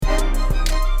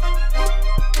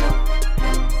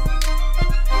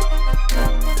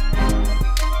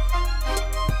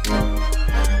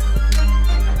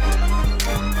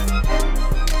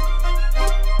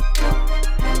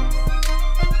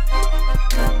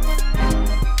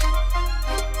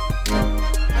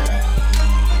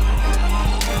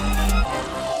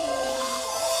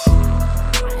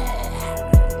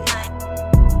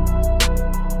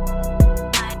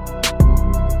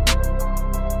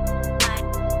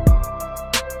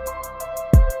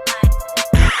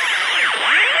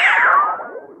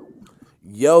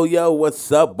Yo,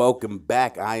 what's up? Welcome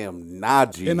back. I am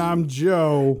Najee. And I'm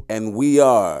Joe. And we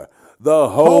are the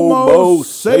Homo Homo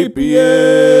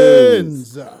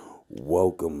sapiens. sapiens.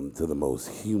 Welcome to the most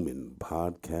human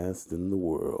podcast in the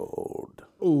world.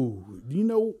 Oh,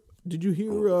 did you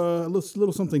hear a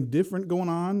little something different going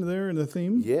on there in the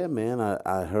theme? Yeah, man,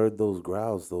 I heard those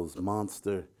growls, those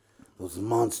monster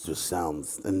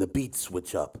sounds, and the beat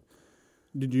switch up.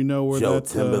 Did you know where Joe that...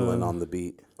 Timberland on the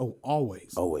beat. Oh,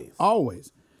 always.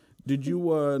 Always. Did you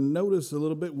notice a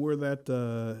little bit where that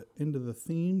end of the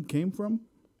theme came from?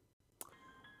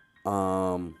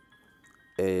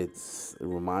 It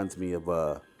reminds me of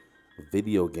a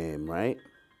video game, right?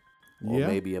 Or Yeah.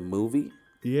 maybe a movie.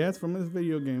 Yeah, it's from this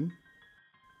video game.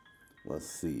 Let's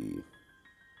see.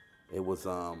 It was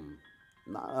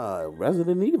not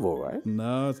Resident Evil, right?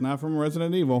 No, it's not from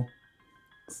Resident Evil.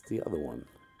 It's the other one.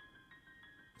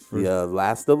 First, The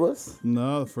Last of Us?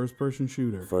 no, the first-person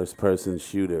shooter. First person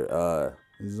shooter.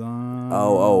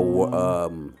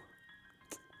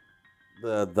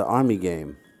 The army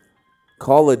game.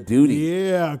 Call of Duty.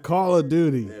 Yeah, Call of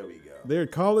Duty. There we go. They're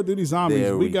Call of Duty Zombies.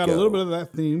 There we we got go. a little bit of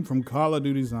that theme from Call of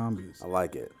Duty Zombies. I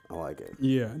like it.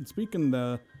 Yeah, and speaking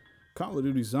of Call of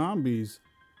Duty Zombies,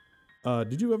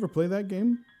 did you ever play that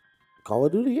game? Call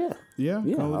of Duty, yeah. Yeah,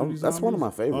 Call of Duty That's one of my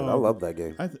Zombies? favorites. I love that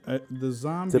game. The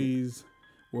zombies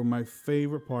were my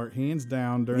favorite part, hands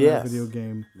down, during Yes. that video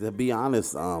game. To be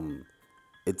honest,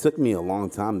 it took me a long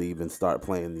time to even start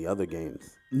playing the other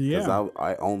games. Yeah. Because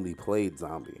I only played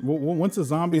Zombie. Well, once the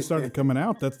zombies started coming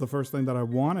out, that's the first thing that I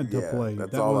wanted to play.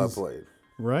 That's That all was, I played.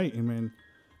 Right. I mean,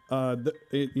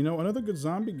 another good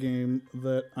zombie game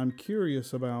that I'm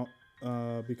curious about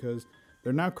because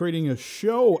they're now creating a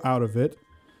show out of it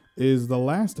is The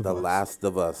Last of Us. The Last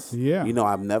of Us. Yeah. You know,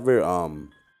 I've never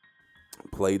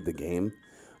played the game,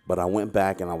 but I went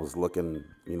back and I was looking,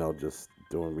 just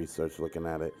doing research, looking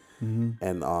at it. Mm-hmm.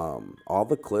 And all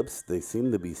the clips, they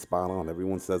seem to be spot on.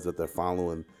 Everyone says that they're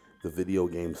following the video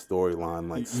game storyline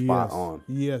like spot on.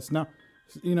 Yes. Now,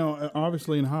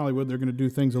 obviously in Hollywood, they're going to do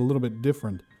things a little bit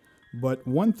different. But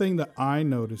one thing that I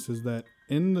noticed is that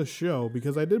in the show,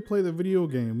 because I did play the video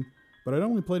game, but I'd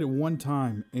only played it one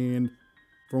time. And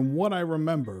from what I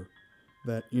remember,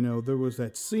 that, there was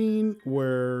that scene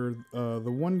where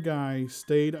the one guy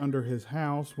stayed under his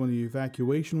house when the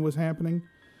evacuation was happening.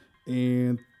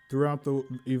 And throughout the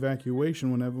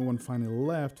evacuation, when everyone finally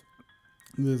left,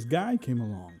 this guy came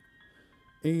along.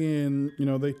 And,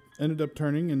 they ended up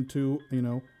turning into,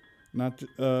 not,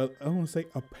 I want to say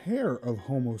a pair of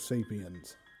Homo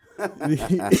sapiens.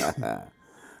 A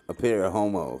pair of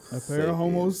homos. A pair of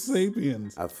Homo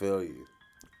sapiens. I feel you.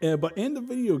 But in the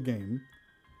video game,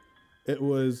 it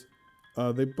was,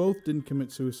 they both didn't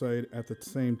commit suicide at the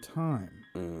same time.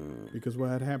 Because what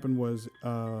had happened was,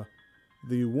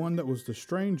 the one that was the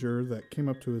stranger that came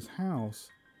up to his house,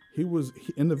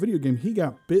 in the video game, he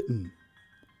got bitten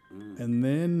and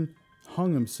then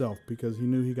hung himself because he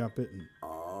knew he got bitten.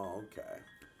 Oh, okay.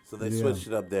 So they switched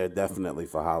it up there definitely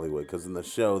for Hollywood because in the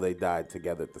show they died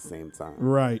together at the same time.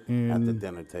 Right. At And the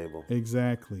dinner table.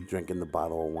 exactly. Drinking the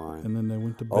bottle of wine. And then they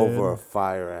went to bed. Over a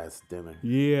fire-ass dinner,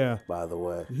 Yeah. by the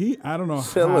way. I don't know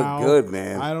Shit how. looked good,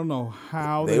 man. I don't know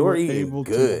how They they were were eating able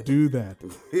good. to do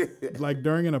that. Like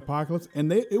during an apocalypse.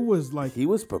 And it was like, He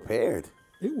was prepared.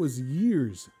 it was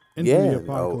years into the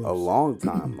apocalypse. a long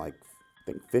time, like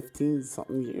I think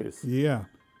 15-something years. Yeah.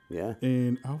 Yeah.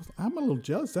 And I'm a little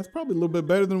jealous. That's probably a little bit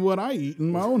better than what I eat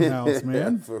in my own house,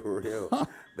 man. For real.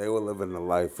 They were living the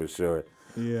life for sure.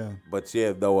 Yeah. But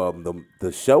yeah, though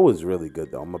the show is really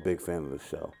good though. I'm a big fan of the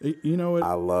show. You know what?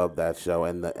 I love that show,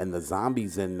 and the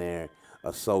zombies in there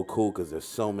are so cool because there's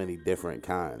so many different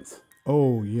kinds,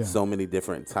 Oh, yeah. so many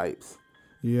different types.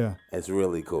 Yeah. It's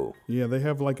really cool. Yeah, they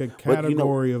have like a But,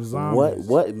 category of zombies.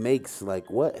 What makes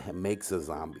a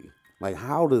zombie? Like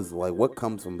what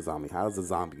comes from a zombie? How is a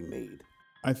zombie made?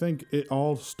 I think it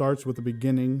all starts with the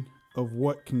beginning of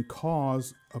what can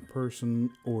cause a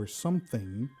person or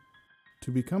something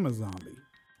to become a zombie.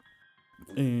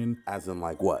 And As in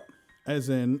like what? as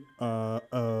in a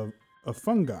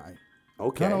fungi.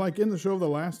 Okay. Kind of like in the show The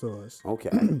Last of Us. Okay.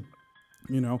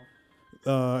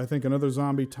 I think another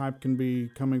zombie type can be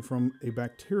coming from a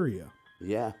bacteria.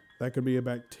 Yeah. That could be a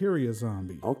bacteria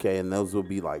zombie. Okay, and those would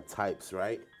be like types,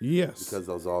 right? Yes. Because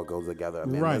those all go together. I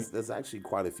mean, Right. there's actually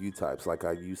quite a few types. Like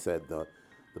you said, the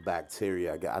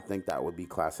bacteria. I think that would be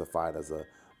classified as a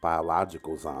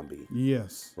biological zombie,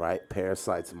 Yes. right?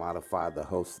 Parasites modify the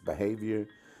host's behavior.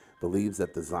 Believes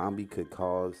that the zombie could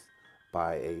cause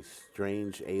by a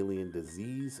strange alien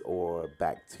disease or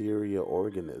bacteria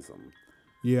organism.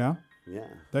 Yeah, Yeah.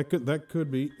 that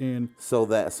could be. And So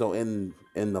in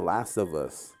The Last of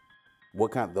Us,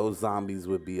 what kind those zombies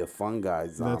would be a fungi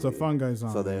zombie. that's a fungi So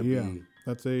zombie. they'd Yeah, be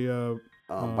that's a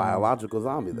biological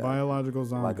zombie then. biological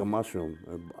zombie. Like a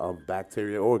mushroom, a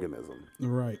bacteria organism.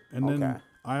 Right. And Okay. then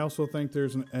I also think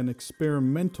there's an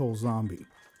experimental zombie.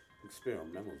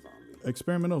 Experimental zombie.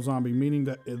 Experimental zombie, meaning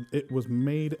that it was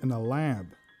made in a lab.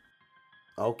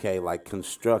 Okay, like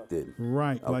constructed.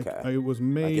 Right. Like Okay. it was Like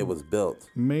made it was built.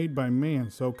 made by man.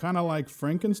 So kind of like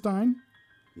Frankenstein.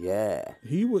 Yeah.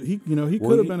 He Well,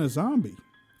 could have been a zombie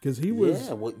because he was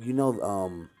Yeah,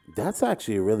 well, that's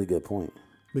actually a really good point.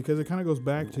 because it kind of goes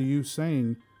back to you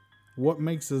saying what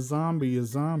makes a zombie a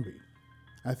zombie.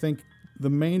 I think the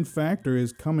main factor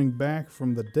is coming back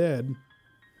from the dead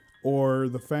or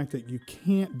the fact that you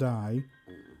can't die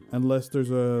unless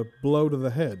there's a blow to the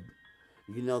head.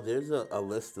 There's a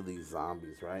list of these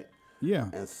zombies, right? Yeah.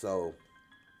 And so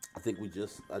I think we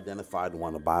just identified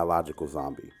one, a biological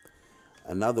zombie.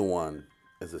 Another one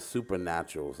is a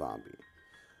supernatural zombie.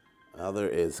 Another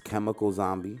is chemical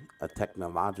zombie, a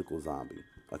technological zombie,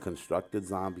 a constructed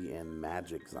zombie, and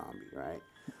magic zombie, right?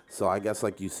 So I guess,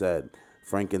 like you said,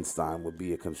 Frankenstein would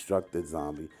be a constructed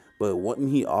zombie, but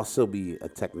wouldn't he also be a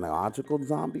technological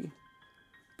zombie?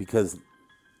 Because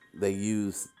he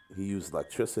used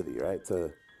electricity, right?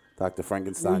 To Dr.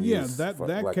 Frankenstein Well, yeah, used that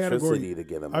electricity category to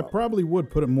get him I up. probably would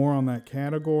put it more on that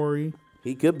category.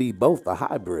 He could be both, a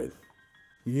hybrid.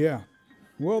 Yeah.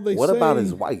 Well, they What say, about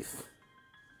his wife?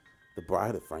 The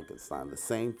Bride of Frankenstein, the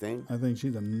same thing? I think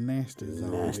she's a nasty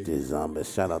zombie. Nasty zombie.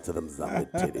 Shout out to them zombie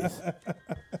titties.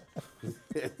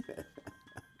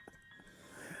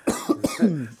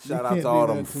 Shout out can't to all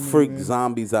do them that to me, freak man.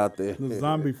 zombies out there. The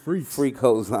zombie freaks.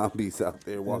 Freako zombies out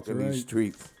there walking right. these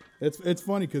streets. It's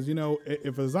funny because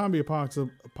if a zombie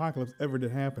apocalypse ever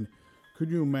did happen, could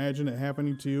you imagine it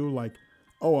happening to you? Like,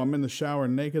 oh, I'm in the shower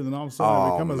naked, and all of a sudden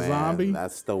I become a zombie.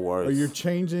 That's the worst. Or you're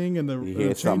changing in the you in hear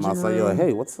the something changing outside, room. you're like,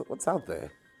 hey, what's out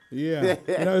there? Yeah,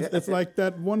 it's like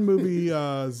that one movie,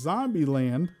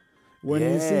 Zombieland, when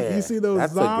you see those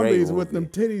that's a great zombies with them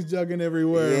movie. titties jugging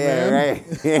everywhere, Yeah, man.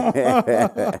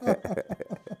 right.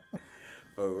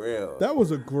 For real. That was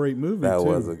a great movie. That too.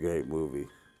 was a great movie.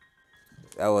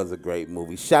 That was a great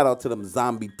movie. Shout out to them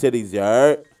zombie titties, you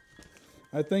heard?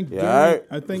 I think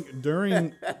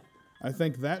during I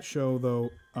think that show though,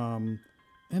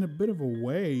 in a bit of a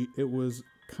way, it was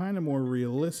kind of more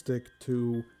realistic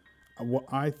to what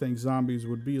I think zombies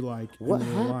would be like. What in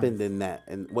real happened life. in that?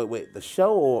 And wait, the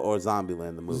show or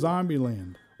Zombieland, the movie?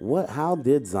 Zombieland. How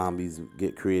did zombies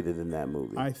get created in that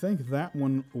movie? I think that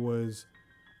one was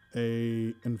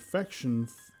a infection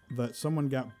that someone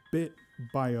got bit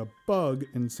by a bug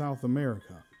in South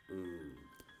America.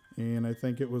 And I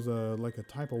think it was like a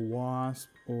type of wasp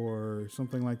or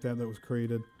something like that was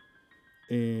created.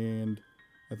 And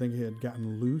I think it had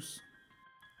gotten loose.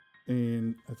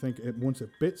 And I think once it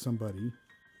bit somebody.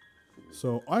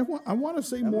 So I want to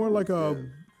say more like a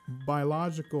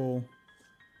biological,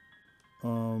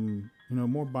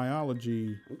 more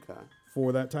biology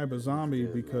for that type of zombie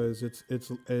because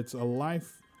it's a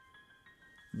life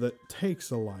that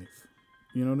takes a life.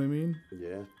 You know what I mean?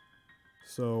 Yeah.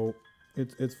 So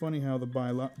it's funny how the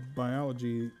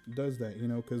biology does that,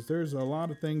 because there's a lot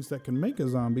of things that can make a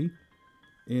zombie,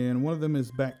 and one of them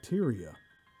is bacteria.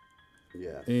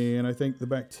 Yeah. And I think the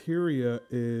bacteria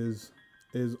is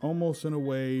almost in a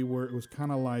way where it was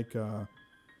kind of like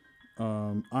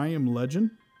I Am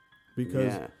Legend,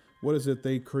 because what is it?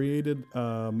 They created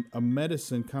a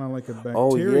medicine kind of like a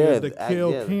bacteria to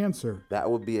kill cancer.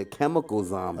 That would be a chemical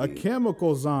zombie. A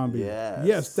chemical zombie. Yes.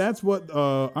 Yes, that's what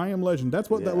I Am Legend. That's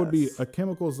what that would be, a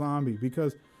chemical zombie,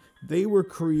 because they were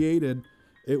created.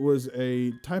 It was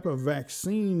a type of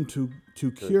vaccine to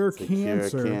cure cancer.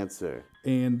 Cure cancer.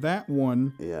 And that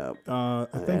one, I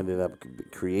think ended up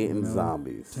creating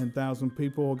zombies. 10,000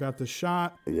 people got the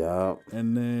shot. Yeah.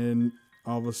 And then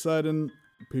all of a sudden,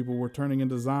 people were turning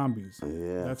into zombies.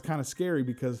 Yeah. That's kind of scary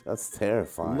because that's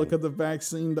terrifying. look at the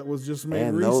vaccine that was just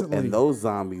made recently. And those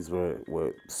zombies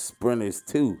were sprinters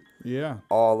too. Yeah.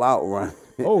 All out run.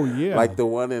 Oh, yeah. Like the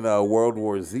one in World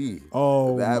War Z.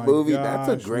 Oh, that my movie, gosh,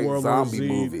 that's a great World zombie War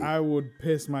Z, movie. I would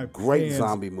piss my Great pants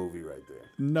zombie movie right there.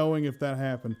 knowing if that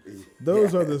happened.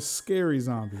 Those are the scary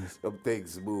zombies. Them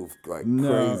things move like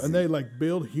No, crazy. and they like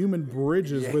build human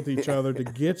bridges with each other to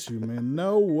get you, man.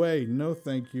 No way. No,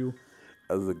 thank you.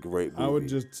 That was a great movie. I would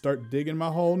just start digging my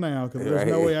hole now because there's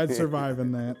no way I'd survive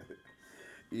in that.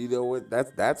 You know what?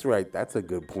 That's right. That's a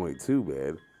good point too,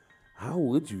 man. How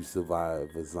would you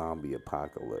survive a zombie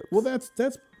apocalypse? Well, that's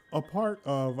a part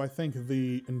of, I think,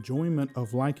 the enjoyment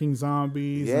of liking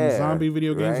zombies Yeah, and zombie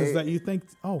video games is right? that you think,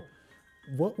 oh,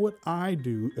 what would I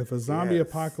do if a zombie Yes.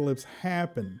 apocalypse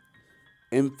happened?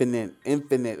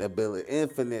 Infinite ability,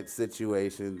 infinite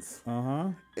situations,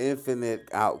 infinite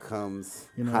outcomes,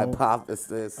 You know,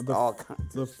 hypothesis, The, all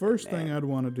kinds the of shit, first thing man. I'd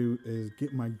want to do is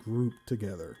get my group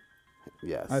together.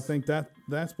 Yes. I think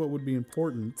that's what would be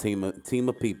important. Team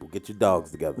of people. Get your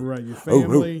dogs together. Right, your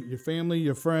Oh, family,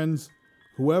 your friends,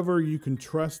 whoever you can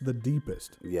trust the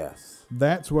deepest. yes.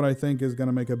 That's what I think is going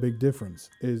to make a big difference,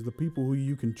 is the people who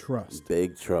you can trust.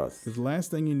 Big trust. Because the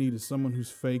last thing you need is someone who's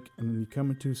fake, and then you come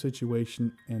into a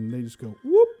situation and they just go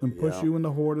whoop and push Yeah. you in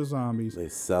the horde of zombies. They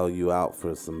sell you out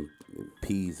for some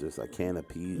peas or a can of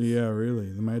peas. Yeah,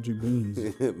 really, the magic beans.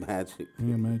 Magic.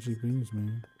 Yeah, magic beans,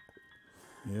 man.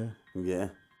 Yeah. Yeah.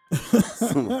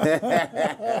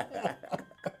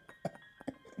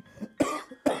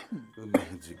 The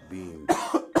magic bean.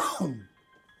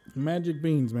 Magic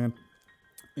beans, man.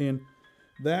 And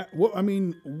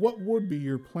what would be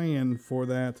your plan for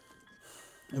that?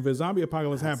 If a zombie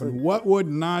apocalypse happened, what would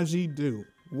Najee do?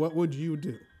 What would you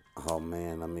do? Oh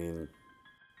man,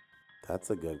 that's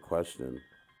a good question.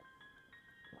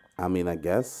 I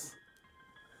guess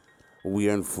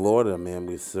we're in Florida, man.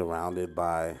 We're surrounded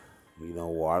by,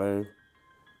 water.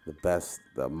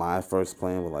 My first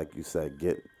plan was, like you said,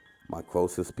 get my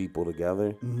closest people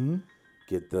together,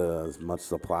 get as much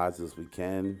supplies as we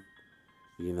can.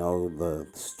 The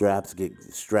straps get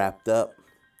strapped up,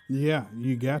 Yeah,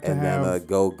 you got to and have then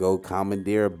go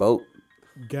commandeer a boat.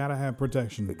 gotta have We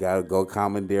protection. gotta go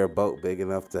commandeer a boat big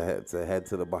enough to head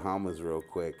to the Bahamas real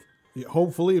quick. Yeah,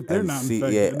 hopefully, if they're And not see,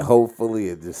 infected, yeah, hopefully,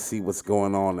 and just see what's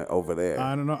going on over there.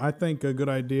 I don't know. I think a good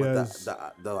idea is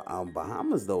The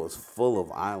Bahamas though is full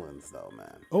of islands though,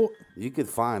 man. oh You could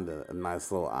find a nice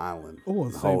little island oh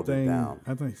and same hold it thing. down.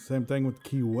 I think same thing with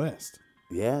Key West.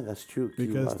 Yeah, that's true. Key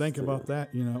Because West, think too. about that,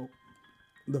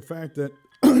 the fact that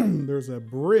there's a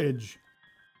bridge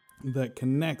that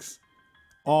connects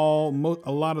a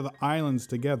lot of the islands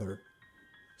together.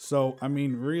 So,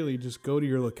 really just go to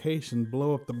your location,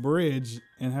 blow up the bridge,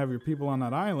 and have your people on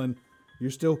that island. You're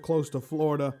still close to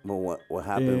Florida. But what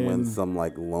happened when And- some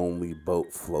lonely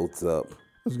boat floats up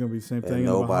It's going to be the same thing and in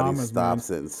the nobody Bahamas, stops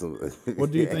man. it? And some,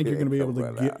 What do you think you're going to be able to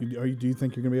Come get? out. Do you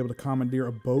think you're going to be able to commandeer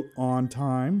a boat on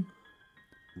time?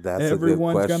 That's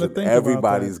Everyone's a good gonna question. think about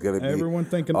Everybody's that. gonna be. Everyone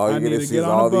thinking, all I you're need gonna to see get is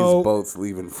on all a boat. these boats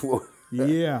leaving Florida.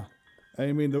 Yeah.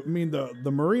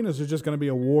 The marinas are just going to be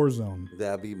a war zone.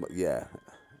 That'd be yeah.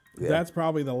 That's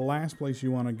probably the last place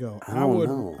you want to go. I don't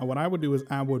know. What I would do is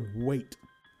I would wait.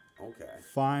 Okay.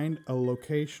 Find a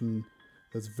location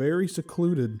that's very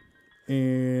secluded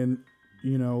and,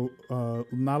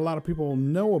 not a lot of people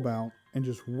know about, and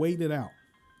just wait it out.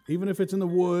 Even if it's in the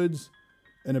woods,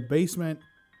 in a basement,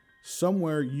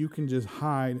 somewhere you can just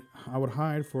hide. I would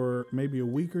hide for maybe a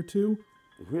week or two.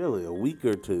 Really, a week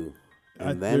or two,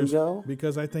 and then There's- go.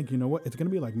 Because I think, it's going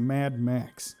to be like Mad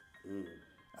Max.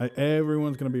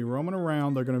 Everyone's going to be roaming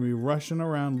around. They're going to be rushing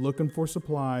around looking for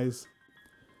supplies.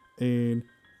 And,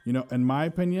 in my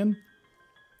opinion,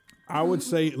 I would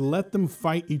say let them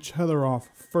fight each other off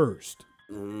first.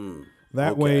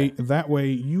 That way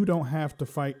you don't have to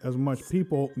fight as much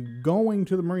people going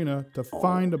to the marina to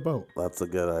find a boat. That's a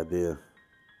good idea.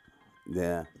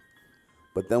 Yeah,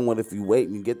 but then what if you wait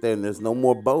and you get there and there's no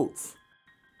more boats?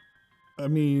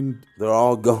 They're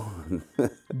all gone.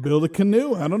 Build a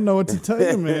canoe. I don't know what to tell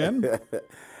you, man.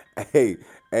 hey,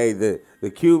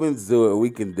 the Cubans do it. We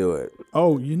can do it.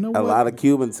 Oh, you know what? A lot of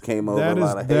Cubans came over. That a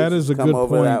lot is of that is Haitians a come good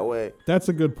over point. that way. That's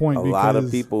a good point. A because lot of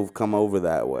people have come over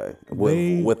that way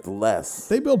with less.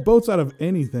 They build boats out of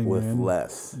anything, With man.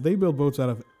 less. They build boats out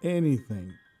of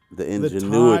anything. The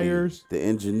ingenuity. tires. The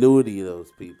ingenuity of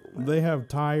those people. Man. They have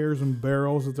tires and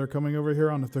barrels that they're coming over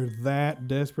here on if they're that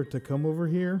desperate to come over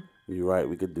here. You're right.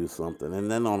 We could do something. And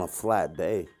then on a flat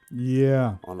day,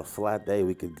 Yeah,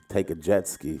 we could take a jet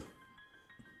ski.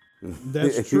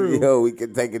 that's true. We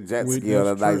could take a jet ski on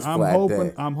a That's nice true. flat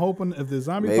day. I'm hoping if the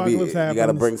zombie Maybe apocalypse you happens, got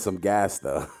to bring some gas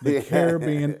though. the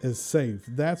Caribbean is safe.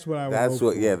 That's what I would That's hope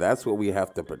what. for. Yeah, that's what we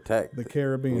have to protect. The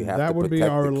Caribbean. We have That to would be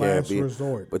protect our the last Caribbean.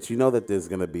 resort. But you know that there's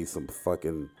gonna be some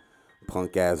fucking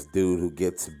punk ass dude who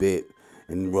gets bit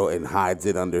and hides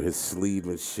it under his sleeve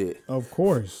and shit. Of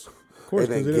course. And 'cause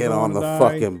then he get doesn't on wanna the die.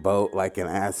 fucking boat like an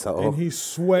asshole. And he's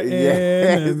sweating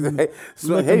yeah. and So,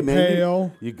 looking hey man,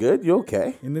 pale. you good? You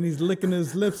okay? And then he's licking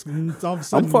his lips, and all of a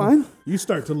sudden, fine. You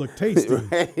start to look tasty,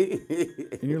 Right?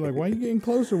 and you're like, "Why are you getting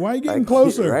closer? Why are you getting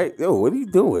closer?" Right? Yo, what are you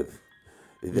doing?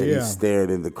 And then Yeah. he's staring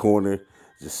in the corner,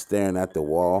 just staring at the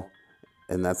wall.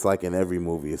 And that's like in every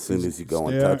movie. As soon as you go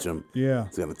and touch him, Yeah.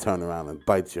 it's going to turn around and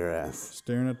bite your ass.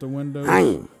 Staring at the windows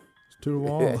Hang. to the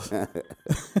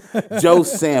walls. Joe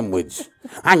Sandwich.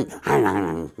 Hang.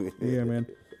 Yeah, man.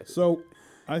 So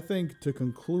I think to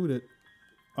conclude it,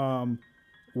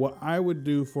 what I would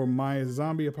do for my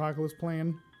zombie apocalypse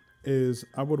plan is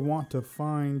I would want to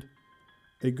find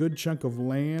a good chunk of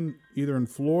land either in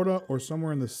Florida or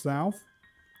somewhere in the South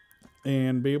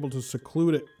and be able to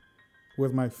seclude it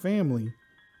with my family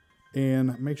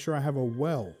and make sure I have a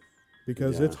well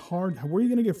because it's hard. Where are you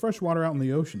going to get fresh water out in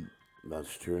the ocean?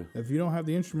 That's true. If you don't have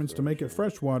the instruments to make it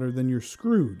fresh water, then you're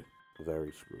screwed.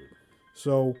 Very screwed.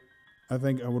 So I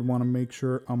think I would want to make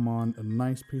sure I'm on a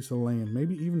nice piece of land.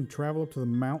 Maybe even travel up to the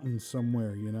mountains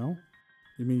somewhere, you know?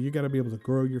 I mean, you got to be able to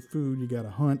grow your food. You got to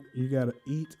hunt. You got to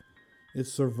eat.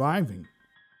 It's surviving,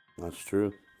 That's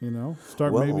true. you know?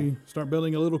 Start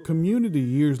building a little community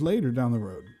years later down the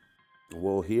road.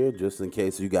 Well, here, just in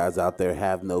case you guys out there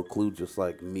have no clue, just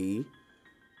like me,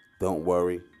 don't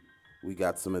worry. We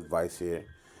got some advice here.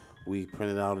 We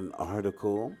printed out an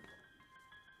article.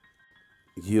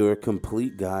 Your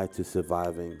complete guide to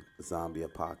surviving zombie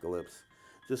apocalypse.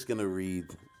 Just going to read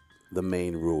the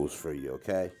main rules for you,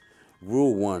 okay?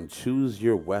 Rule 1, choose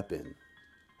your weapon.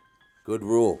 Good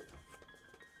rule.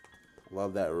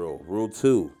 Love that rule. Rule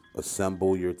 2,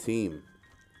 assemble your team.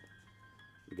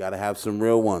 You got to have some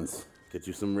real ones. Get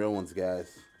you some real ones,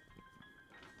 guys.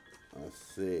 Let's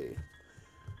see.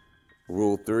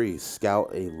 Rule 3,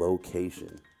 scout a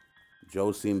location.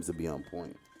 Joe seems to be on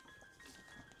point.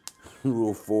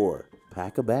 Rule 4,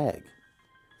 pack a bag.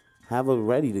 Have a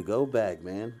ready-to-go bag,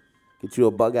 man. Get you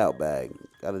a bug-out bag.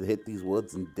 Got to hit these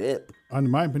woods and dip.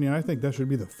 In my opinion, I think that should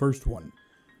be the first one.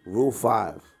 Rule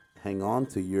 5, hang on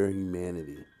to your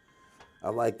humanity. I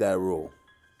like that rule.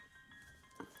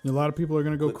 A lot of people are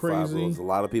going to go crazy. A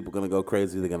lot of people are going to go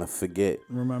crazy. They're going to forget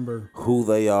Remember who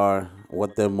they are,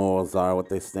 what their morals are, what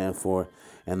they stand for,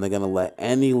 and they're going to let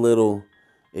any little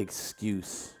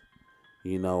excuse,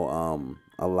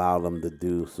 allow them to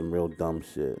do some real dumb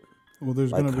shit. Well,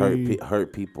 there's like going to be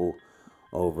hurt people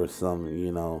over some,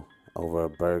 over a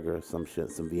burger, some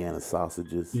shit, some Vienna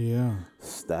sausages. Yeah.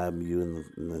 Stab you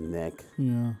in the neck.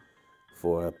 Yeah.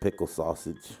 For a pickle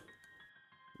sausage,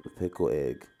 a pickle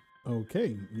egg.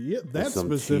 Okay. Yeah, that's some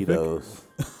specific.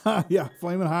 Cheetos. Yeah,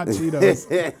 flaming hot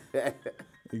Cheetos.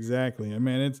 Exactly. I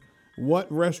mean, it's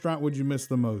what restaurant would you miss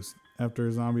the most after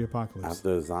a zombie apocalypse?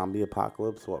 After a zombie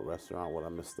apocalypse, what restaurant would I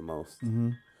miss the most?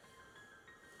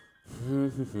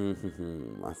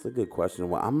 That's a good question.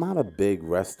 Well, I'm not a big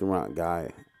restaurant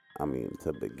guy. I mean,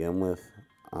 to begin with,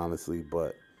 honestly,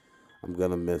 but I'd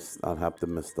have to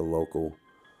miss the local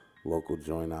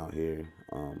joint out here.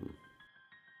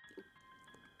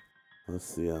 Let's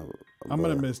see. I'm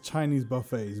gonna miss Chinese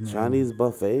buffets, man. Chinese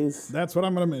buffets. That's what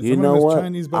I'm gonna miss. You I'm know miss what?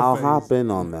 Chinese buffets. I'll hop in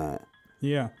on that.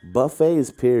 Yeah. Buffets.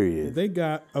 Period. They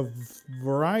got a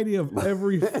variety of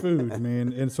every food,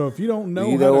 man. And so if you don't know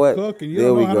You how know to what? cook and you There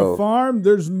don't know we how go. to farm,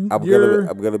 there's I'm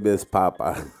gonna miss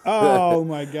Popeye. Oh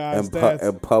my gosh, and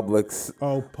Publix.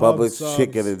 Publix subs.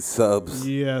 chicken and subs.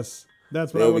 Yes,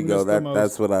 that's what There I we would go. miss the most.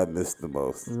 That's what I missed the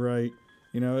most. Right.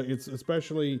 It's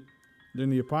especially during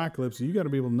the apocalypse. You got to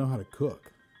be able to know how to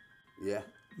cook. Yeah.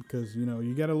 Because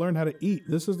you got to learn how to eat.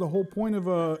 This is the whole point of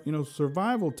a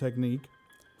survival technique.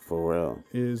 For real.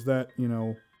 Is that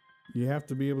you have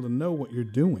to be able to know what you're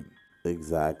doing.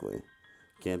 Exactly.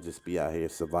 Can't just be out here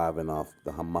surviving off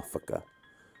the hamafaka.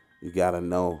 You got to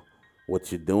know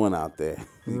what you're doing out there.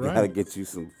 You got to get you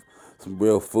some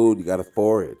real food. You got to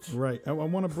forage. Right. I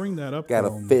want to bring that up. Got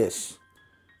to fish.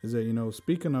 Is that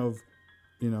speaking of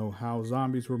how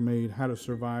zombies were made, how to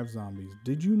survive zombies.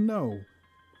 Did you know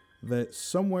that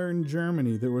somewhere in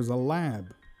Germany there was a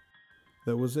lab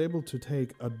that was able to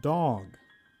take a dog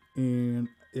and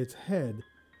its head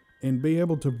and be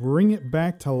able to bring it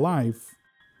back to life,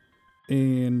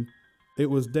 and it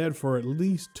was dead for at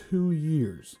least 2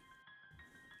 years.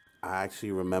 I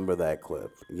actually remember that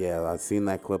clip. Yeah, I've seen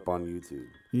that clip on YouTube.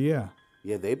 Yeah.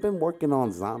 Yeah, they've been working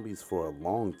on zombies for a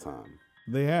long time.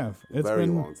 They have. It's very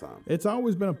long time. It's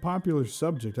always been a popular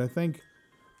subject. I think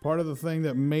part of the thing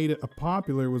that made it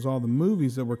popular was all the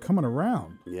movies that were coming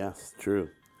around. Yes, true.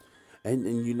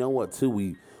 And you know what, too?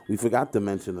 We forgot to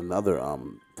mention another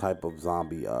type of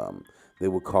zombie. They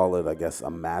would call it, I guess, a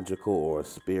magical or a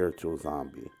spiritual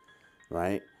zombie,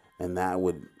 right? And that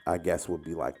would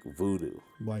be like voodoo.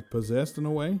 Like possessed in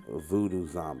a way? Voodoo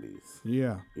zombies.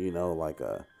 Yeah. Like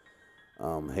a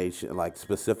Haitian, like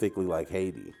specifically like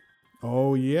Haiti.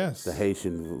 Oh, yes. The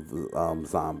Haitian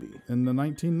zombie. In the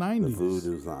 1990s. The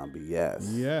voodoo zombie, yes.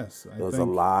 Yes. There was a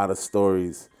lot of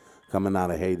stories coming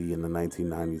out of Haiti in the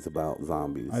 1990s about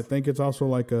zombies. I think it's also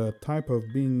like a type of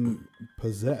being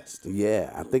possessed.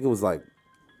 Yeah, I think it was like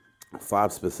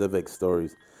 5 specific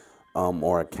stories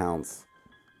or accounts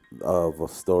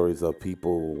of stories of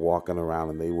people walking around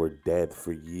and they were dead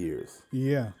for years.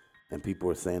 Yeah. And people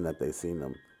were saying that they seen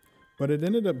them. But it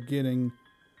ended up getting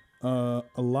a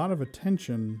lot of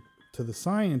attention to the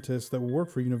scientists that work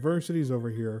for universities over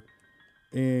here.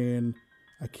 And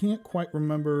I can't quite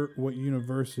remember what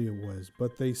university it was,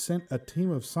 but they sent a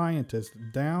team of scientists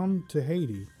down to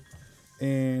Haiti,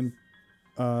 and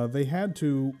they had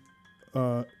to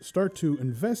start to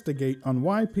investigate on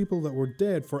why people that were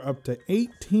dead for up to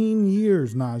 18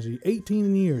 years, Najee,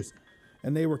 18 years,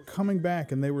 and they were coming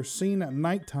back and they were seen at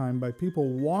nighttime by people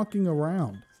walking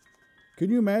around.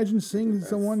 Could you imagine seeing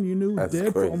someone you knew dead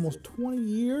crazy. for almost 20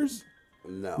 years?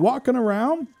 No. Walking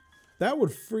around? That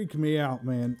would freak me out,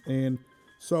 man. And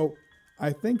so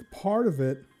I think part of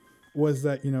it was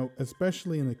that,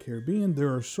 especially in the Caribbean,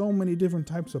 there are so many different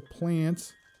types of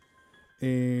plants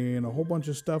and a whole bunch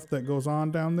of stuff that goes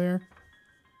on down there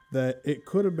that it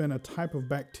could have been a type of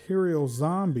bacterial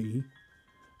zombie,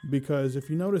 because if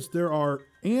you notice, there are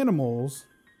animals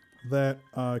that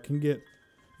can get,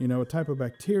 a type of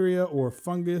bacteria or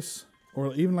fungus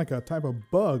or even like a type of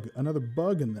bug, another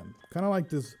bug in them, kind of like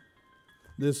this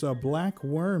black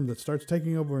worm that starts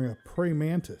taking over a praying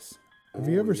mantis. Have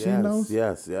you ever seen those?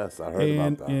 Yes, I heard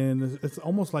about that. And it's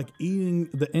almost like eating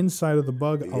the inside of the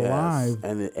bug alive.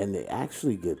 And it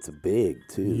actually gets big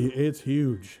too. It's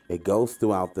huge. It goes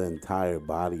throughout the entire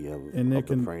body of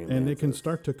the praying mantis. And it can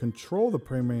start to control the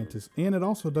praying mantis, and it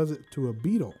also does it to a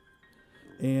beetle.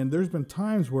 And there's been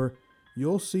times where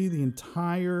you'll see the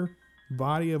entire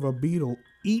body of a beetle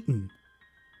eaten.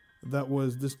 That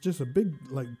was just a big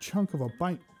chunk of a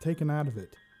bite taken out of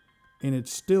it, and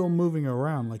it's still moving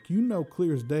around. Like,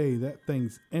 clear as day, that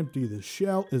thing's empty. The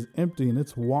shell is empty, and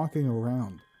it's walking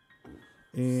around.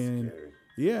 And Scary.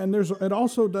 yeah, and there's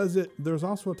also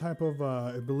a type of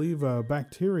I believe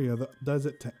bacteria that does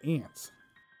it to ants.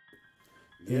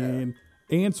 Yeah. And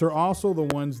ants are also the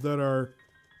ones that are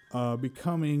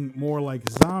becoming more like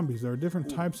zombies. There are different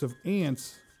types of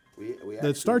ants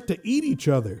that start to eat each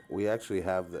other. We actually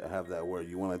have that word.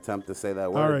 You want to attempt to say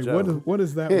that word? All right, Joe? what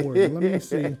is that word? Let me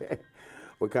see.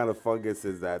 What kind of fungus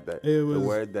is that? The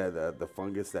word that the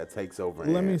fungus that takes over.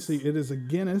 Let me ants. see. It is a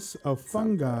genus of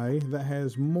fungi that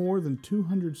has more than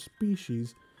 200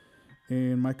 species,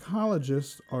 and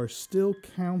mycologists are still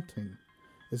counting.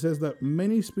 It says that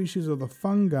many species of the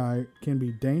fungi can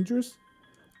be dangerous,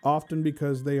 often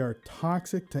because they are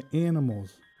toxic to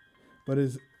animals. But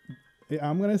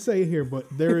I'm going to say it here, but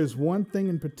there is one thing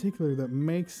in particular that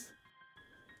makes,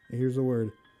 here's the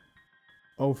word,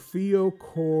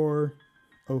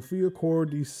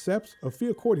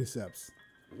 Ophiocordyceps.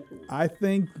 I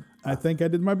think I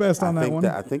did my best on that one.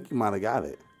 I think you might have got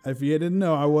it. If you didn't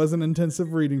know, I was in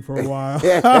intensive reading for a while.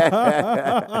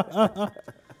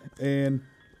 And,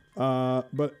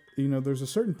 but, there's a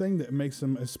certain thing that makes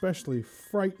them especially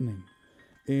frightening.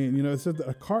 And, it says that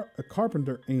a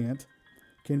carpenter ant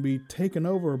can be taken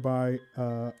over by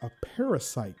a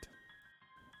parasite.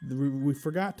 We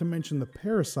forgot to mention the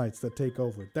parasites that take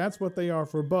over. That's what they are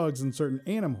for bugs and certain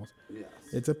animals. Yes.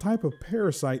 It's a type of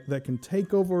parasite that can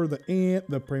take over the ant,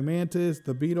 the praying mantis,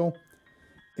 the beetle,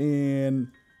 and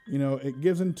it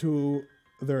gives into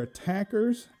their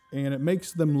attackers, and it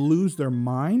makes them lose their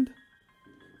mind.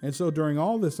 And so during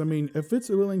all this, if it's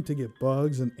willing to get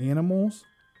bugs and animals,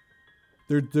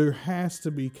 there has to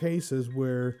be cases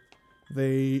where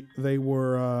they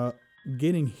were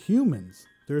getting humans.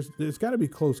 There's got to be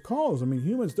close calls.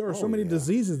 Humans, there are so many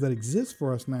diseases that exist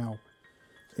for us now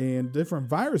and different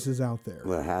viruses out there.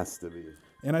 There has to be.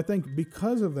 And I think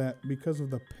because of that, because of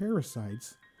the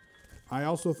parasites, I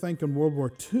also think in World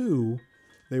War II,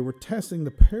 they were testing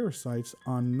the parasites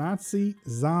on Nazi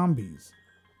zombies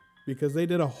because they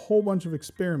did a whole bunch of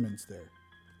experiments there.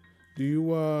 Do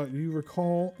you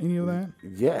recall any of that?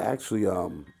 Yeah, actually,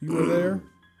 You were there?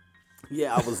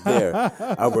 Yeah, I was there.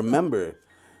 I remember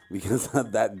because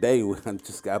that day when I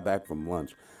just got back from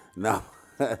lunch. Now,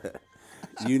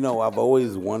 I've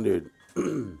always wondered,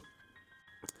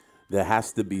 there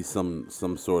has to be some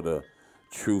sort of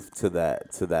truth to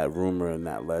that rumor and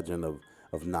that legend of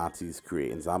Nazis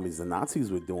creating zombies. The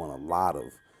Nazis were doing a lot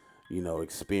of,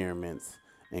 experiments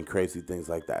and crazy things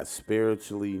like that,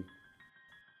 spiritually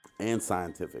and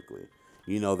scientifically.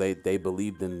 They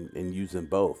believed in using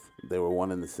both. They were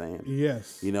one and the same.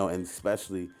 Yes. And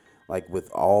especially like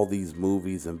with all these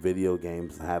movies and video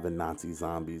games having Nazi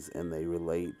zombies, and they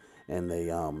relate and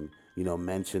they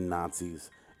mention Nazis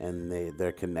and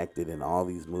they're connected in all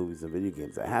these movies and video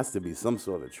games. There has to be some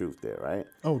sort of truth there, right?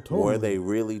 Oh, totally. Were they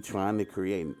really trying to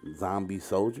create zombie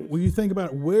soldiers? When you think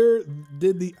about it, where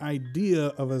did the idea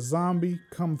of a zombie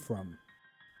come from?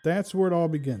 That's where it all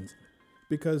begins.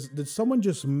 Because did someone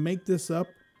just make this up?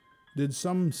 Did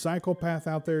some psychopath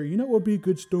out there, you know what would be a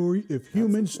good story? If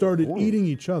humans started eating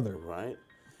each other. Right.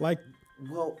 Like,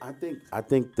 well, I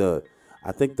think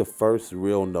the first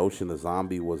real notion of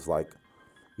zombie was like,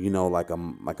 like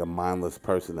a mindless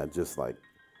person that just like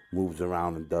moves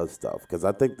around and does stuff. Because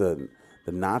I think the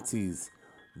Nazis,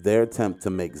 their attempt to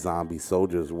make zombie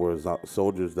soldiers were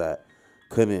soldiers that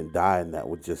couldn't die and that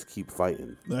would just keep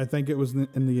fighting. I think it was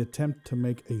in the attempt to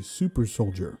make a super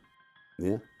soldier.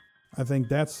 Yeah. I think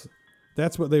that's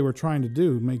what they were trying to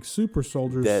do, make super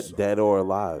soldiers. Dead or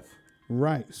alive.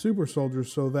 Right, super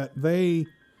soldiers, so that they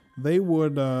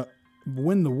would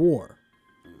win the war.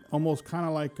 Almost kind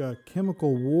of like a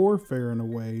chemical warfare in a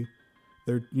way.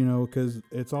 They're, because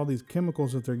it's all these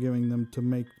chemicals that they're giving them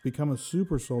to become a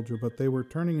super soldier, but they were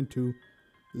turning into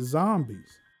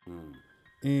zombies.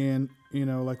 And,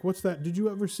 like, what's that? Did you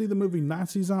ever see the movie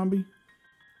Nazi Zombie?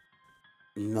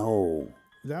 No.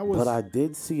 But I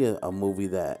did see a movie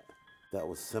that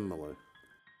was similar.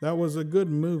 That was a good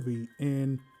movie.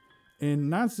 And in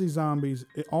Nazi Zombies,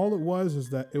 all it was is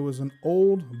that it was an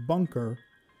old bunker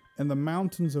in the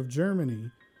mountains of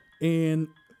Germany. And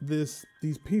these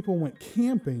people went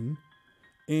camping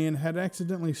and had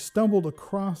accidentally stumbled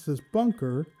across this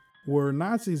bunker where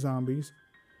Nazi zombies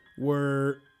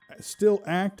were still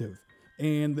active.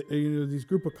 And these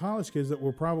group of college kids that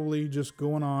were probably just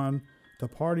going on to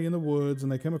party in the woods,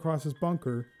 and they came across this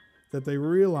bunker that they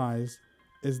realized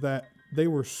is that they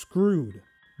were screwed,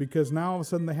 because now all of a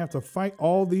sudden they have to fight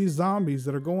all these zombies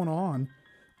that are going on.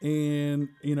 And,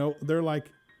 they're like,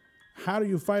 how do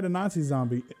you fight a Nazi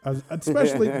zombie?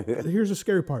 Especially, here's the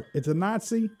scary part. It's a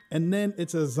Nazi and then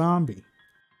it's a zombie.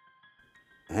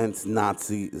 Hence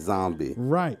Nazi zombie.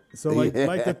 Right. So like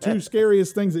the two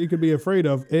scariest things that you could be afraid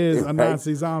of is a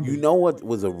Nazi zombie. You know what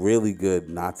was a really good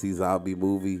Nazi zombie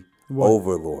movie? What?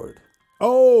 Overlord.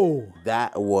 Oh,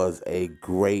 that was a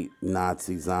great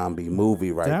Nazi zombie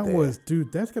movie there.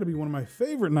 That's got to be one of my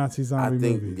favorite Nazi zombie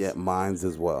movies. I think, yeah, mine's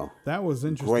as well. That was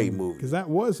interesting. Great movie. Because that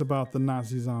was about the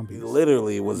Nazi zombies.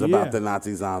 Literally, it was about the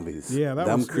Nazi zombies. Yeah, that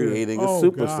was creating a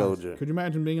super soldier. Could you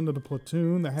imagine being into the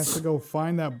platoon that has to go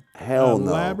find that no.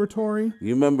 laboratory?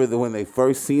 You remember when they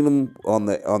first seen him on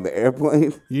the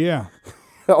airplane? Yeah.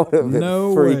 No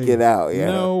freaking way. Out, yeah.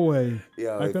 No way.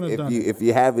 Yo, I couldn't have done it. If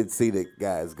you haven't seen it,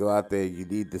 guys, go out there. You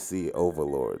need to see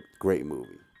Overlord. Great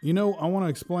movie. I want to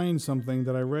explain something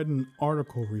that I read in an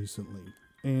article recently.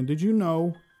 And did you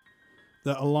know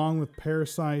that along with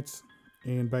parasites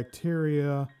and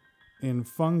bacteria and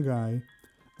fungi,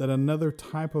 that another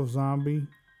type of zombie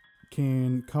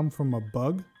can come from a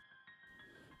bug?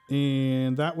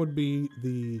 And that would be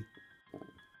the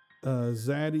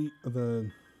Zaddy,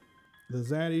 the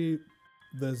Zaddy?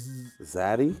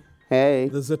 Hey.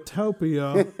 The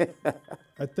Zootopia.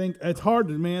 I think it's hard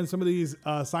to, man. Some of these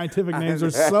scientific names are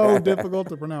so difficult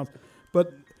to pronounce.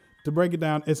 But to break it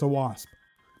down, it's a wasp.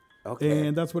 Okay.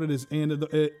 And that's what it is. And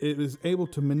it is able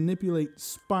to manipulate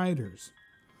spiders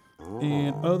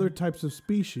and other types of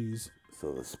species.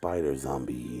 So the spider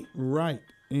zombie. Right.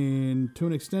 And to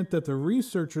an extent that the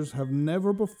researchers have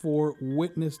never before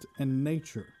witnessed in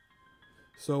nature.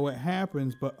 So it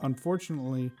happens, but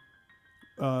unfortunately,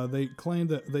 they claim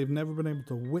that they've never been able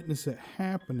to witness it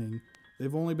happening.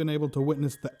 They've only been able to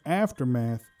witness the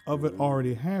aftermath of it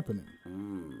already happening.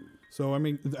 So, I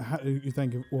mean, how do you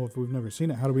think, if we've never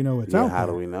seen it, how do we know it's out there? How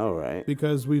do we know, right?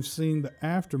 Because we've seen the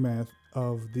aftermath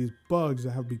of these bugs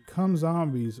that have become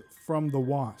zombies from the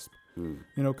wasp.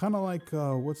 Kind of like,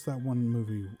 what's that one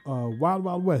movie? Wild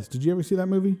Wild West. Did you ever see that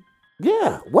movie?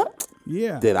 Yeah. What?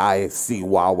 Yeah. Did I see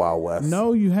Wild Wild West?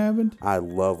 No, you haven't? I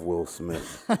love Will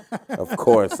Smith. Of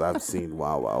course I've seen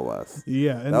Wild Wild West.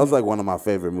 Yeah. That was like one of my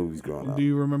favorite movies growing up. Do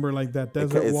you remember like that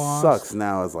desert wasp? It sucks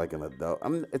now as like an adult.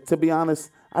 To be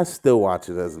honest, I still watch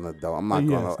it as an adult. I'm not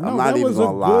gonna. I'm not even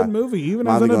gonna lie. That was a good movie, even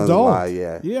as an adult.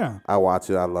 Yeah. I watch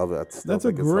it. I love it. That's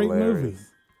a great movie.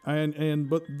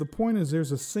 But the point is,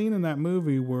 there's a scene in that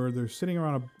movie where they're sitting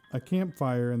around a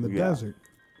campfire in the desert.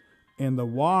 And the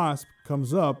wasp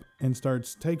comes up and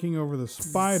starts taking over the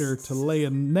spider to lay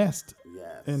a nest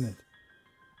in it.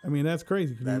 I mean, that's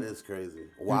crazy. That is crazy.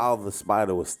 While the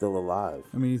spider was still alive.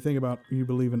 I mean, you think about, you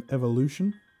believe in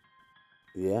evolution?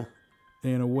 Yeah.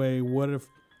 In a way, what if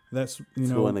that's,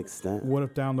 to an extent. What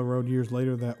if down the road, years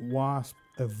later, that wasp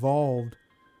evolved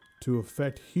to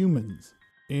affect humans?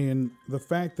 And the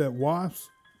fact that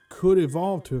wasps could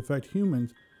evolve to affect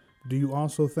humans do you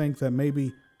also think that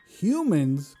maybe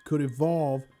humans could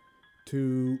evolve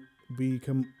to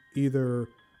become either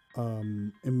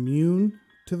immune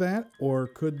to that, or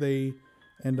could they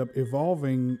end up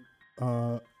evolving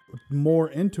more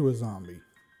into a zombie?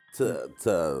 To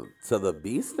the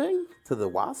beast thing, to the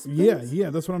wasp. Yeah, things? yeah,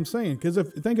 that's what I'm saying. Because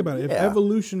if think about it, if Yeah.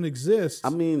 evolution exists, I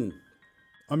mean,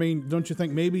 don't you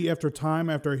think maybe after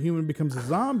a human becomes a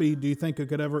zombie, do you think it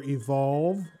could ever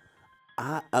evolve?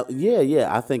 yeah.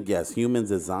 I think yes.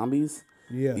 Humans as zombies.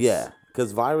 Yes. Yeah,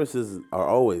 because viruses are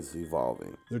always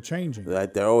evolving. They're changing.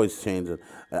 Like they're always changing.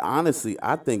 Honestly,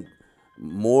 I think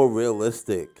more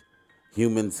realistic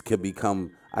humans could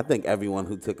become. I think everyone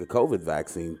who took a COVID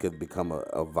vaccine could become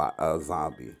a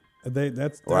zombie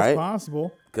That's Right?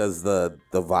 possible. because the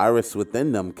virus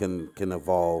within them can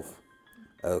evolve.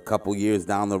 A couple years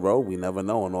down the road, we never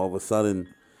know, and all of a sudden,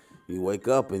 you wake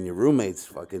up and your roommate's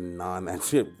fucking gnawing that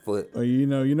shit foot. You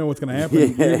know what's going to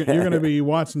happen. Yeah. You're going to be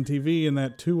watching TV, and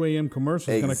that 2 a.m.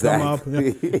 commercial is going to come up.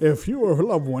 Exactly. If your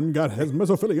loved one has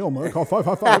mesothelioma, call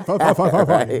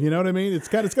 555-5555. You know what I mean? It's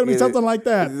going to be something like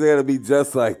that. It's gonna be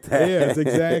just like that. Yes,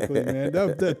 exactly, man.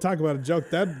 Talk about a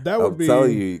joke. That would I'm be.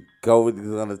 telling you, COVID is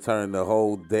gonna turn the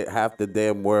whole half the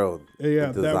damn world Yeah,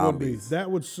 into that would be. zombies.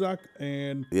 That would suck.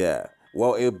 And Yeah.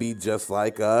 Well, it'd be just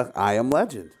like I Am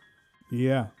Legend.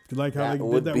 yeah, like how That they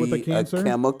would did that be with the a cancer.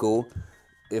 chemical.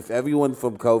 If everyone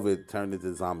from COVID turned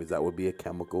into zombies, that would be a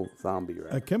chemical zombie,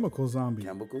 right? A chemical zombie.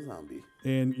 Chemical zombie.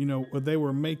 And they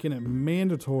were making it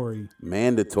mandatory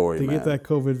Mandatory, to man. get that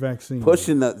COVID vaccine.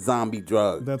 Pushing the zombie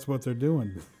drug. That's what they're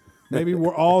doing. Maybe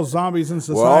we're all zombies in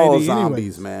society. We're all anyways.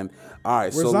 zombies, man. All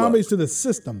right, We're so zombies to the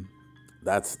system.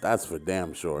 look, that's for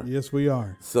damn sure. Yes, we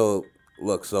are. So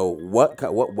look,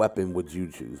 what weapon would you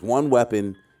choose? One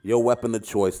weapon, your weapon of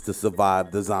choice to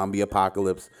survive the zombie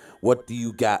apocalypse. What do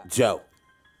you got, Joe?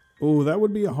 Oh, that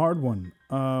would be a hard one.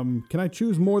 Can I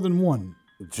choose more than one?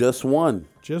 Just one.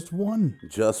 Just one.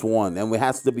 Just one. And it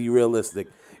has to be realistic.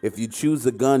 If you choose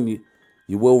a gun,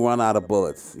 you will run out of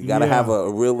bullets. You got to Yeah. have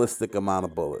a realistic amount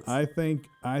of bullets. I think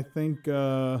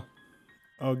a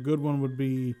good one would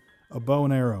be a bow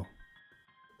and arrow.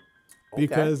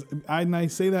 Because I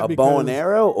say that a because bow and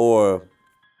arrow or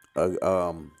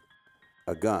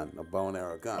a gun, a bow and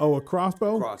arrow gun. Oh, a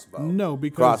crossbow? Crossbow. No,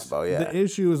 because Crossbow, yeah. the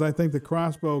issue is I think the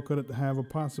crossbow could have a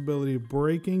possibility of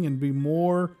breaking and be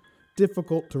more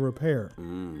difficult to repair.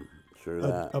 Sure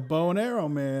that. A bow and arrow,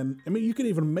 man. I mean, you can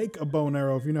even make a bow and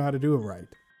arrow if you know how to do it right.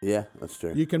 Yeah, that's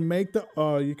true. You can make the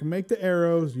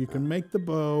arrows, you can make the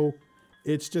bow.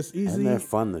 It's just easy. And they're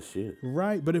fun to shoot.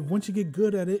 Right, but once you get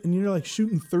good at it and you're like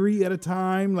shooting 3 at a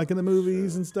time, like in the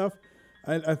movies and stuff,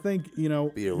 I think, Be a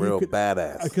real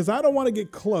badass. Because I don't want to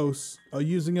get close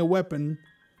using a weapon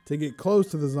to get close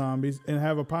to the zombies and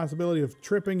have a possibility of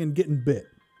tripping and getting bit.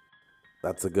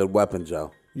 That's a good weapon,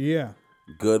 Joe. Yeah.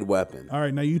 Good weapon. All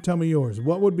right, now you tell me yours.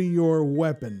 What would be your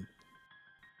weapon?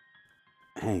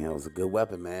 Dang, that was a good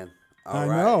weapon, man. All I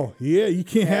right. know. Yeah, you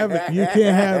can't have it. You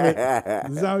can't have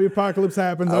it. The zombie apocalypse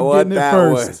happens. I I'm want getting it that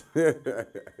first.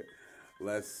 one.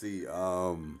 Let's see.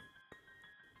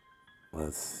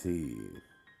 Let's see.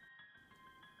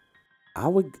 I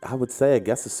would say, I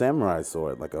guess, a samurai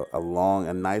sword, like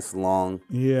a nice long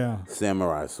Yeah.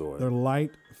 samurai sword. They're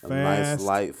light, A fast. nice,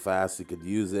 light, fast. You could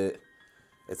use it.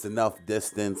 It's enough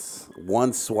distance.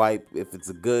 One swipe. If it's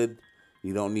a good,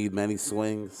 you don't need many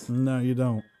swings. No, you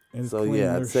don't. And So, clean.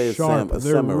 yeah, I'd They're say a sharp. They're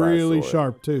samurai really sword.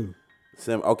 sharp too.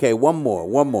 Okay, one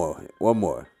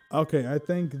more. Okay, I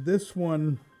think this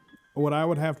one, what I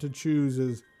would have to choose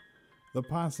is the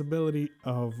possibility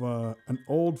of an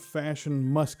old-fashioned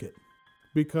musket,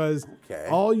 because Okay.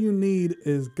 all you need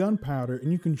is gunpowder,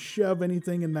 and you can shove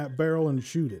anything in that barrel and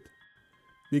shoot it.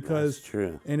 Because That's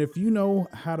true. And if you know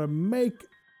how to make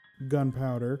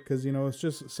gunpowder, because it's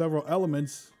just several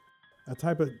elements, a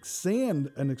type of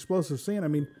sand, an explosive sand. I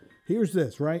mean, here's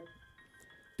this, right?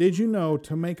 Did you know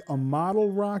to make a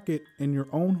model rocket in your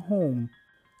own home,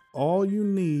 all you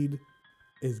need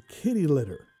is kitty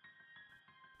litter?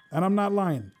 And I'm not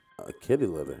lying. A kitty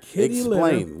litter. Kitty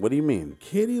Explain. litter. What do you mean?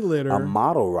 Kitty litter. A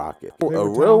model rocket. A Paper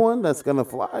real towel. one that's gonna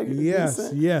fly? Yes,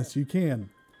 Decent? yes, you can.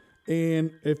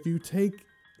 And if you take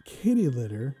kitty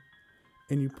litter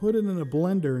and you put it in a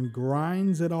blender and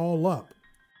grinds it all up,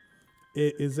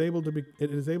 it is able to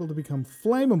become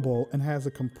flammable and has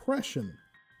a compression.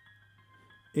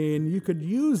 And you could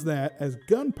use that as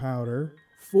gunpowder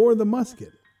for the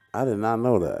musket. I did not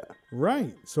know that.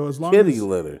 Right. So as long Kitty as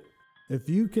litter. if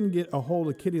you can get a hold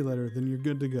of kitty litter, then you're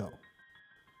good to go.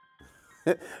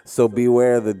 So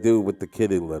beware the dude with the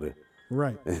kitty litter.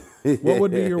 Right. What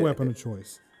would be your weapon of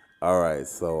choice? All right.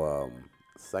 So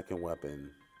second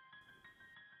weapon.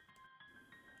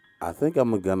 I think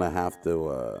I'm gonna have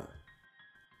to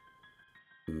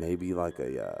maybe like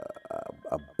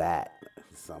a bat,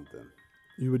 something,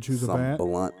 You would choose a bat?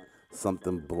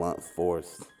 something blunt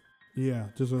force. Yeah,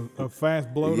 just a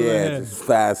fast blow to the Yeah, head. just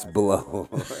fast blow.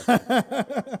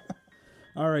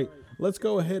 All right, let's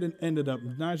go ahead and end it up.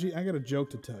 Najee, I got a joke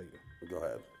to tell you. Go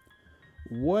ahead.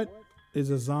 What is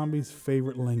a zombie's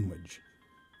favorite language?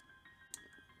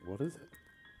 What is it?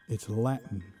 It's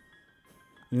Latin.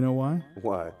 You know why?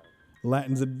 Why?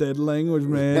 Latin's a dead language,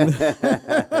 man.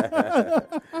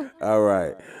 All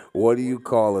right. What do you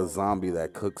call a zombie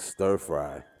that cooks stir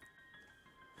fry?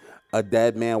 A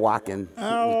dead man walking.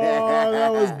 Oh,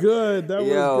 that was good. That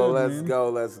was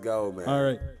good, Let's go, man. All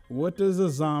right. What does a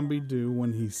zombie do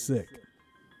when he's sick?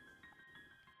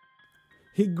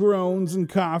 He groans and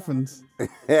coffins. All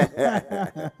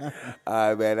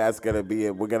right, man, that's going to be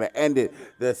it. We're going to end it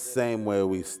the same way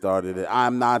we started it.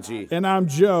 I'm Najee. And I'm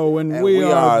Joe, and we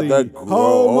are the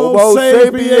Homo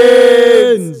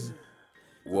sapiens.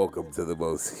 Welcome to the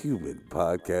most human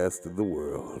podcast in the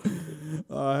world.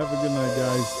 Have a good night,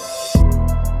 guys.